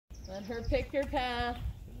Let her pick her path.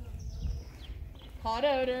 Hot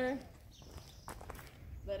odor.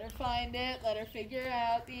 Let her find it. Let her figure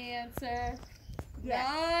out the answer. Yes,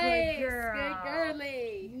 Nice. good girl. Good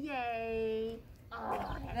girly. Yay.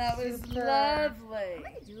 Oh, That was super. lovely. I'm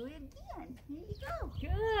going to do it again. Here you go.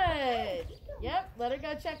 Good. Yep. Let her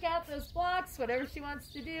go check out those blocks. Whatever she wants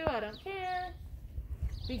to do. I don't care.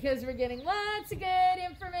 Because we're getting lots of good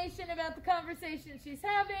information about the conversation she's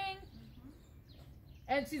having.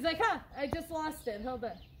 And she's like, huh, I just lost it. Hold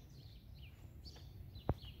on.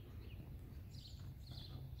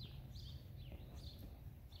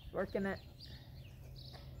 Working it.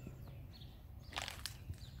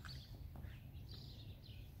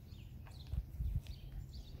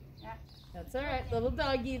 Yeah. That's all right. Little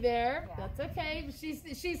doggy there. Yeah. That's okay.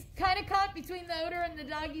 She's kind of caught between the odor and the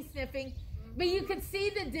doggy sniffing. But you could see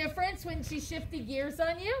the difference when she shifted gears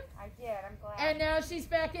on you. I did. I'm glad. And now she's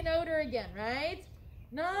back in odor again, right?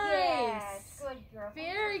 Nice. Yes, good girl.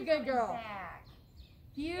 Very good girl. Back.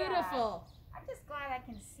 Beautiful. Yeah. I'm just glad I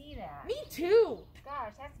can see that. Me too.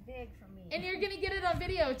 Gosh, that's big for me. And you're going to get it on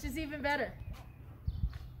video, which is even better.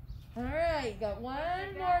 All right, got one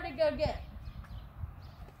more to go get.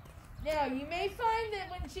 Now, you may find that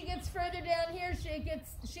when she gets further down here, she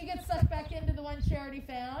gets sucked back into the one she already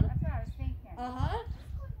found. That's what I was thinking. Uh-huh.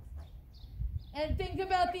 And think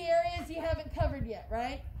about the areas you haven't covered yet,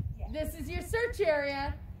 right? Yeah. This is your search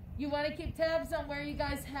area. You want to keep tabs on where you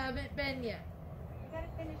guys haven't been yet. We got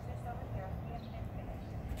to finish this over here. We haven't been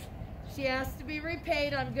finished. She has to be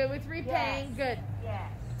repaid. I'm good with repaying. Yes. Good.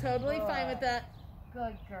 Yes. Totally Good. fine with that.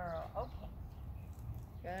 Good girl. Okay.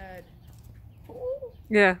 Good.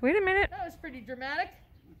 Yeah, wait a minute. That was pretty dramatic.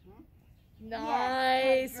 Mm-hmm.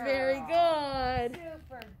 Nice. Yes, good Very girl. good.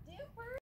 Super